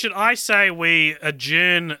 hey, Richard, I say we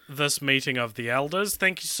adjourn this meeting of the elders.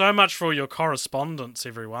 Thank you so much for your correspondence,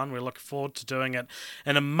 everyone. We're looking forward to doing it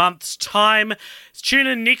in a month's time. Tune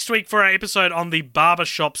in next week for our episode on the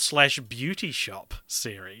Barbershop/Beauty Shop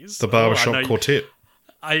series. The Barbershop Quartet.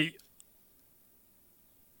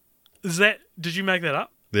 Did you make that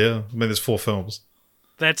up? Yeah, I mean, there's 4 films.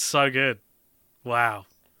 That's so good. Wow.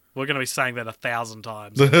 We're going to be saying that 1,000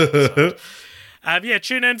 times.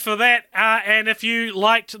 Tune in for that. And if you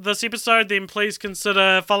liked this episode, then please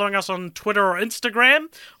consider following us on Twitter or Instagram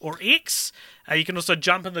or X. You can also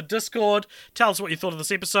jump in the Discord, tell us what you thought of this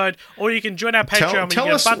episode, or you can join our Patreon.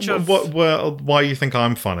 Tell us why you think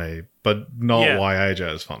I'm funny, but not why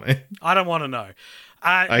AJ is funny. I don't want to know.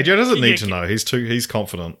 AJ doesn't need to know. He's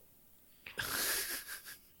confident.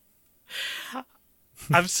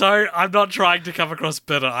 I'm not trying to come across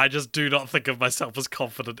bitter. I just do not think of myself as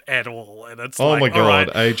confident at all. And it's my God, right,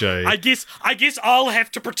 AJ. I guess I'll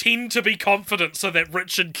have to pretend to be confident so that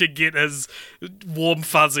Richard can get his warm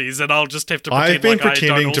fuzzies, and I'll just have to pretend I've been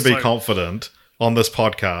pretending to be confident on this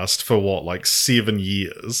podcast for like 7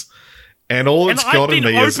 years. And all it's gotten me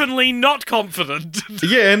is... I've been openly not confident.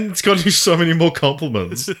 Yeah, and it's gotten you so many more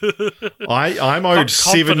compliments. I'm owed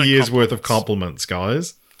 7 years worth of compliments,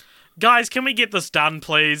 guys. Guys, can we get this done,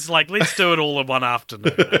 please? Like, let's do it all in one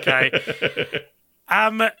afternoon, okay?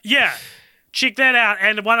 Check that out.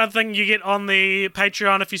 And one other thing you get on the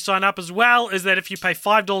Patreon if you sign up as well is that if you pay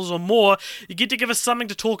 $5 or more, you get to give us something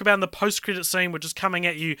to talk about in the post-credit scene, which is coming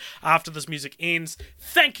at you after this music ends.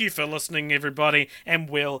 Thank you for listening, everybody, and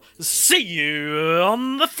we'll see you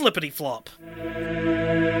on the flippity flop.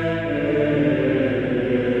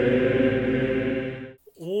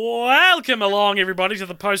 Well, Welcome along, everybody, to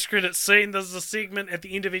the post-credit scene. This is a segment at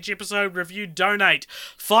the end of each episode where if you donate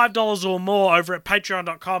 $5 or more over at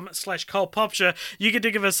patreon.com/ColePopture, you get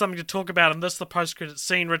to give us something to talk about. And this is the post-credit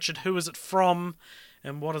scene. Richard, who is it from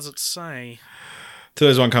and what does it say?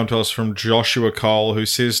 Today's one comes to us from Joshua Cole, who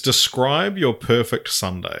says, describe your perfect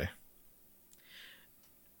Sunday.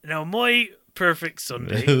 Now, my perfect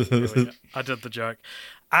Sunday... I did the joke.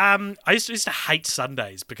 I used to hate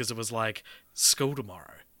Sundays because it was like, school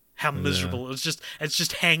tomorrow. How miserable. It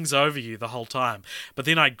just hangs over you the whole time. But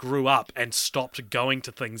then I grew up and stopped going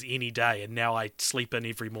to things any day, and now I sleep in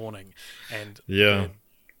every morning. And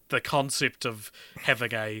the concept of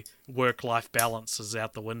having a work-life balance is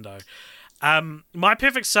out the window. My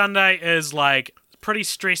perfect Sunday is like pretty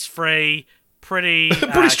stress-free, pretty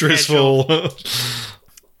stressful.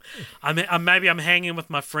 Maybe I'm hanging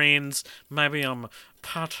with my friends. Maybe I'm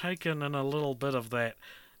partaking in a little bit of that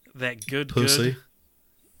good pussy.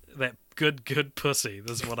 That good pussy.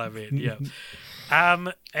 This is what I meant. Yeah.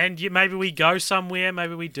 And maybe we go somewhere.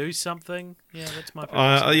 Maybe we do something. Yeah, that's my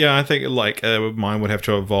perfect Sunday. I think like mine would have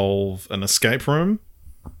to involve an escape room.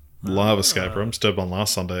 Love escape rooms. Did one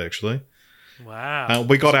last Sunday actually. Wow.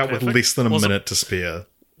 We got out with less than a minute to spare.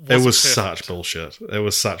 It was such bullshit. It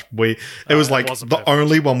was such it was like the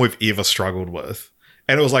only one we've ever struggled with.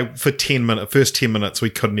 And it was like for first 10 minutes we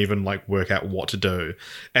couldn't even like work out what to do.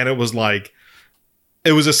 And it was like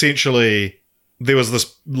it was essentially there was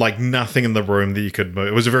this like nothing in the room that you could move.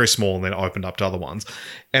 It was very small and then it opened up to other ones.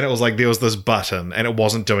 And it was like there was this button and it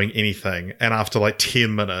wasn't doing anything. And after like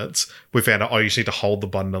 10 minutes we found out you just need to hold the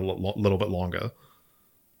button a little bit longer.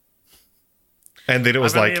 And then it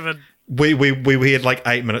was we had like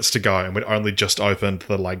 8 minutes to go and we'd only just opened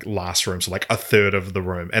the like last room, so like a third of the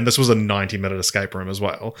room. And this was a 90-minute escape room as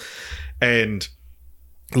well. And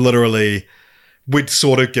literally we'd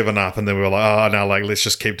sort of given up and then we were like, oh no, like let's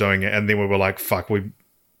just keep doing it. And then we were like, fuck,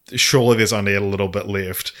 surely there's only a little bit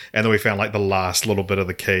left. And then we found like the last little bit of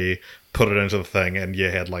the key, put it into the thing, and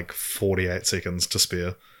had like 48 seconds to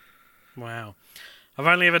spare. Wow. I've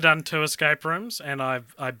only ever done 2 escape rooms and I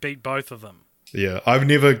beat both of them. Yeah, I've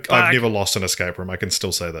never lost an escape room. I can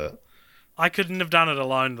still say that. I couldn't have done it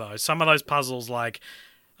alone though. Some of those puzzles, like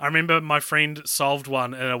I remember my friend solved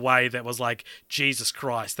one in a way that was like, Jesus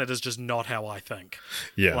Christ, that is just not how I think.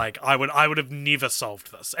 Yeah, like I would have never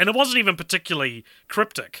solved this, and it wasn't even particularly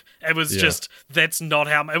cryptic. It was just that's not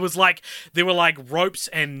how. It was like there were like ropes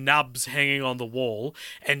and nubs hanging on the wall,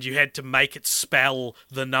 and you had to make it spell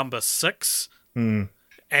the number 6.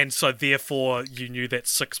 And so, therefore, you knew that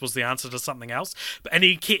 6 was the answer to something else. And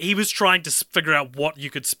he was trying to figure out what you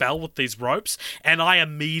could spell with these ropes, and I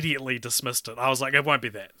immediately dismissed it. I was like, it won't be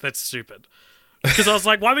that. That's stupid. Because I was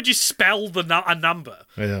like, why would you spell a number?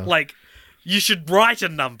 Yeah. Like, you should write a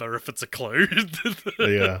number if it's a clue.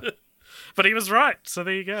 Yeah. But he was right, so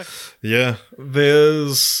there you go. Yeah.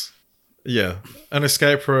 There's, an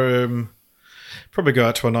escape room. Probably go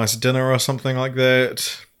out to a nice dinner or something like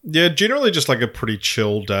that. Yeah, generally just like a pretty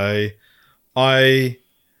chill day. I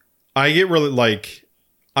get really like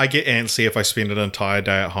I get antsy if I spend an entire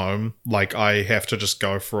day at home. Like I have to just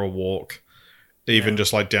go for a walk, even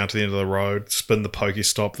just like down to the end of the road, spin the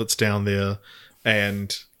Pokestop that's down there,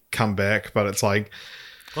 and come back. But it's like,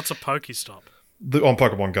 what's a Pokestop? On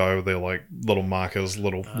Pokemon Go, they're like little markers,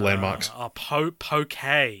 little landmarks. Poke,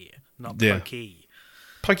 not Pokey.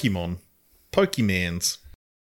 Pokemon. Pokemans.